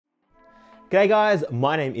G'day guys,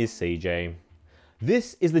 my name is CJ.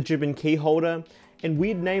 This is the Jibbon key holder, and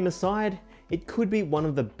weird name aside, it could be one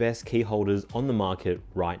of the best key holders on the market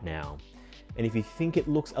right now. And if you think it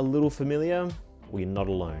looks a little familiar, well, you're not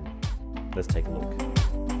alone. Let's take a look.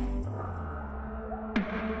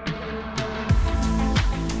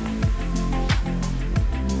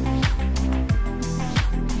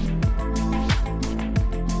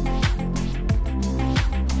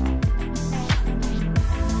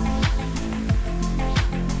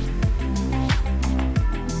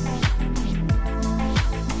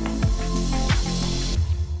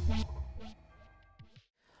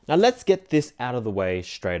 Now let's get this out of the way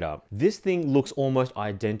straight up. This thing looks almost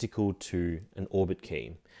identical to an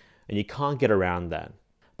Orbitkey, and you can't get around that.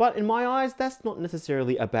 But in my eyes, that's not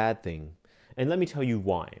necessarily a bad thing, and let me tell you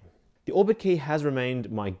why. The Orbitkey has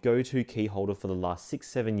remained my go-to key holder for the last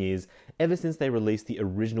 6-7 years, ever since they released the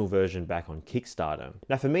original version back on Kickstarter.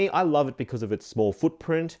 Now for me, I love it because of its small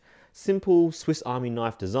footprint, simple Swiss Army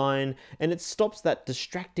knife design, and it stops that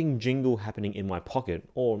distracting jingle happening in my pocket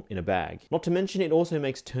or in a bag. Not to mention it also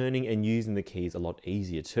makes turning and using the keys a lot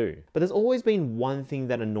easier too. But there's always been one thing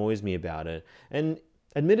that annoys me about it, and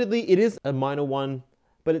admittedly it is a minor one,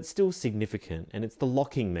 but it's still significant, and it's the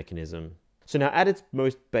locking mechanism. So now at its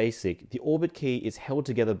most basic, the Orbitkey is held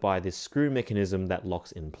together by this screw mechanism that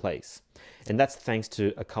locks in place. And that's thanks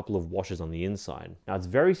to a couple of washers on the inside. Now it's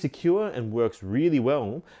very secure and works really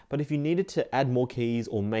well, but if you needed to add more keys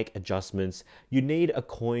or make adjustments, you need a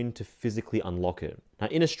coin to physically unlock it. Now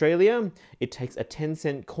in Australia, it takes a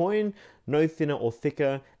 10-cent coin, no thinner or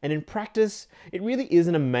thicker, and in practice, it really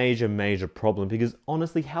isn't a major problem because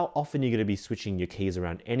honestly, how often are you going to be switching your keys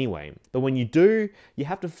around anyway? But when you do, you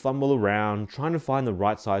have to fumble around trying to find the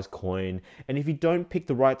right size coin, and if you don't pick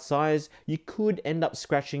the right size, you could end up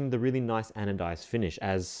scratching the really nice anodized finish,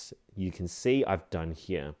 as you can see I've done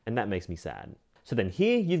here, and that makes me sad. So then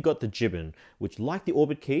here you've got the Jibbon, which like the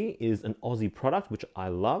Orbitkey is an Aussie product, which I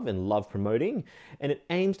love and love promoting, and it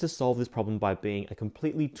aims to solve this problem by being a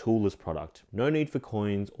completely toolless product. No need for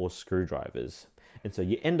coins or screwdrivers. And so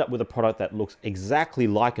you end up with a product that looks exactly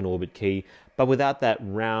like an Orbitkey, but without that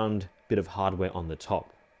round bit of hardware on the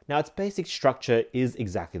top. Now its basic structure is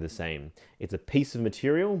exactly the same. It's a piece of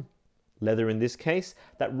material, leather in this case,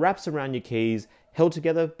 that wraps around your keys, held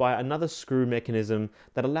together by another screw mechanism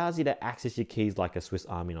that allows you to access your keys like a Swiss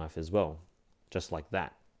Army knife as well, just like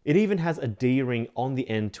that. It even has a D-ring on the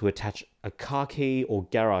end to attach a car key or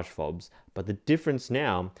garage fobs, but the difference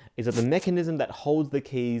now is that the mechanism that holds the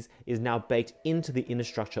keys is now baked into the inner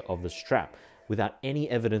structure of the strap without any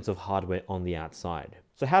evidence of hardware on the outside.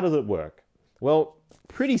 So how does it work? Well,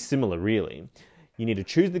 pretty similar really. You need to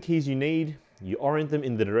choose the keys you need, you orient them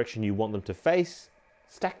in the direction you want them to face,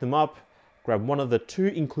 stack them up, grab one of the 2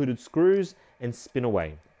 included screws and spin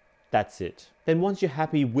away. That's it. Then once you're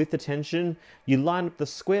happy with the tension, you line up the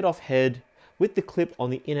squared off head with the clip on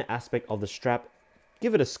the inner aspect of the strap,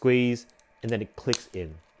 give it a squeeze, and then it clicks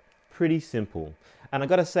in. Pretty simple. And I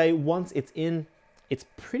gotta say, once it's in, it's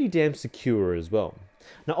pretty damn secure as well.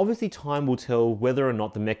 Now obviously time will tell whether or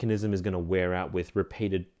not the mechanism is gonna wear out with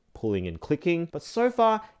repeated pulling and clicking, but so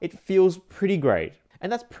far it feels pretty great.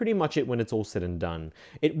 And that's pretty much it when it's all said and done.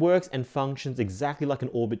 It works and functions exactly like an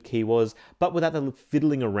Orbitkey was, but without the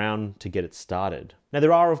fiddling around to get it started. Now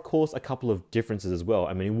there are of course a couple of differences as well.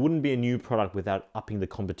 I mean, it wouldn't be a new product without upping the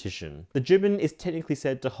competition. The Jibbon is technically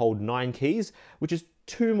said to hold 9 keys, which is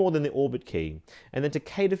 2 more than the Orbitkey. And then to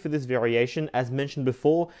cater for this variation, as mentioned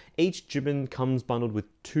before, each Jibbon comes bundled with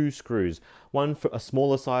 2 screws. One for a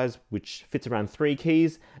smaller size, which fits around 3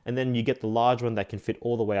 keys, and then you get the large one that can fit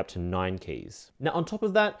all the way up to 9 keys. Now on top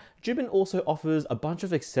of that, Jibbon also offers a bunch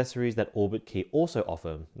of accessories that Orbitkey also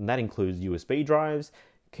offer, and that includes USB drives,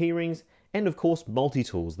 keyrings, and of course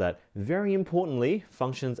multi-tools that, very importantly,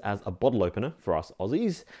 functions as a bottle opener for us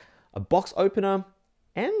Aussies, a box opener,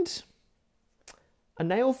 and a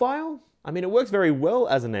nail file. I mean, it works very well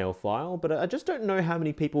as a nail file, but I just don't know how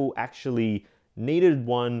many people actually needed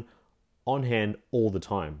one on hand all the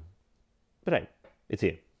time. But hey, it's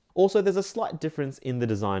here. Also, there's a slight difference in the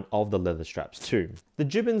design of the leather straps too. The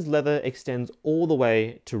Jibbon's leather extends all the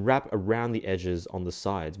way to wrap around the edges on the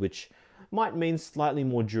sides, which might mean slightly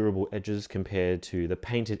more durable edges compared to the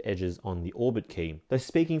painted edges on the Orbitkey. Though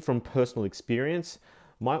speaking from personal experience,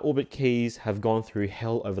 my Orbitkeys have gone through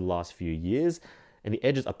hell over the last few years, and the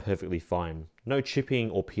edges are perfectly fine. No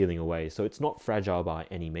chipping or peeling away, so it's not fragile by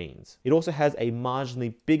any means. It also has a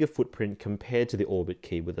marginally bigger footprint compared to the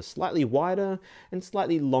Orbitkey, with a slightly wider and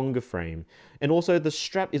slightly longer frame, and also the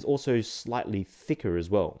strap is also slightly thicker as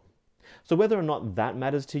well. So whether or not that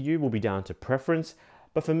matters to you will be down to preference,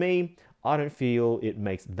 but for me, I don't feel it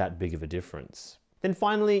makes that big of a difference. Then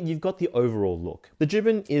finally, you've got the overall look. The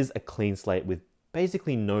Jibbon is a clean slate with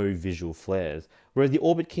basically no visual flares, whereas the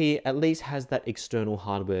Orbitkey at least has that external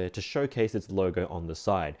hardware to showcase its logo on the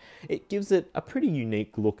side. It gives it a pretty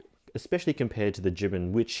unique look, especially compared to the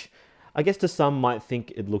Jibbon, which I guess to some might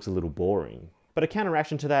think it looks a little boring. But a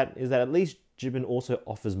counteraction to that is that at least Jibbon also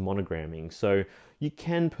offers monogramming, so you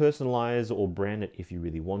can personalize or brand it if you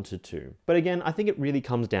really wanted to. But again, I think it really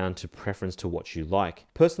comes down to preference to what you like.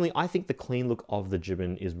 Personally, I think the clean look of the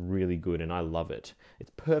Jibbon is really good and I love it.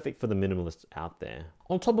 It's perfect for the minimalists out there.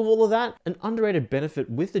 On top of all of that, an underrated benefit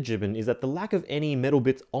with the Jibbon is that the lack of any metal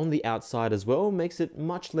bits on the outside as well makes it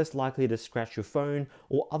much less likely to scratch your phone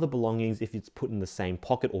or other belongings if it's put in the same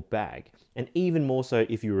pocket or bag, and even more so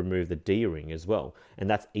if you remove the D-ring as well, and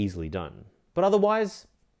that's easily done. But otherwise,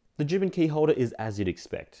 the Jibbon key holder is as you'd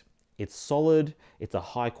expect. It's solid, it's a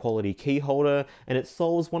high quality key holder, and it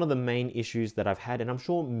solves one of the main issues that I've had, and I'm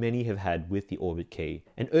sure many have had with the Orbitkey.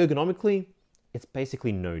 And ergonomically, it's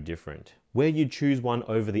basically no different. Where you choose one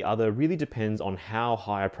over the other really depends on how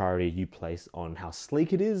high a priority you place on how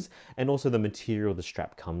sleek it is, and also the material the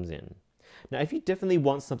strap comes in. Now, if you definitely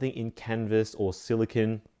want something in canvas or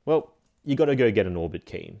silicone, well, you gotta go get an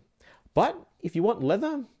Orbitkey. But if you want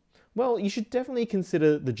leather, well, you should definitely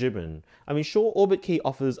consider the Jibbon. I mean, sure, Orbitkey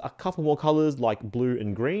offers a couple more colors like blue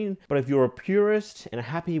and green, but if you're a purist and are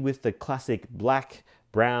happy with the classic black,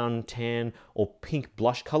 brown, tan, or pink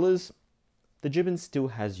blush colors, the Jibbon still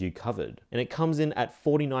has you covered. And it comes in at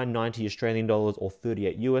 $49.90 Australian dollars or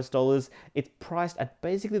 38 US dollars. It's priced at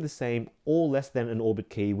basically the same or less than an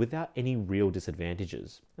Orbitkey without any real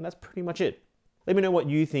disadvantages. And that's pretty much it. Let me know what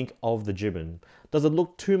you think of the Jibbon. Does it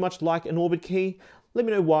look too much like an Orbitkey? Let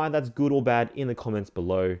me know why that's good or bad in the comments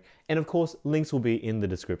below. And of course, links will be in the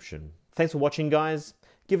description. Thanks for watching, guys.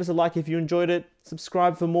 Give us a like if you enjoyed it,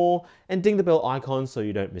 subscribe for more, and ding the bell icon so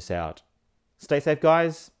you don't miss out. Stay safe,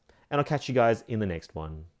 guys, and I'll catch you guys in the next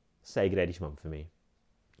one. Say g'day to your mum for me.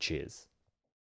 Cheers.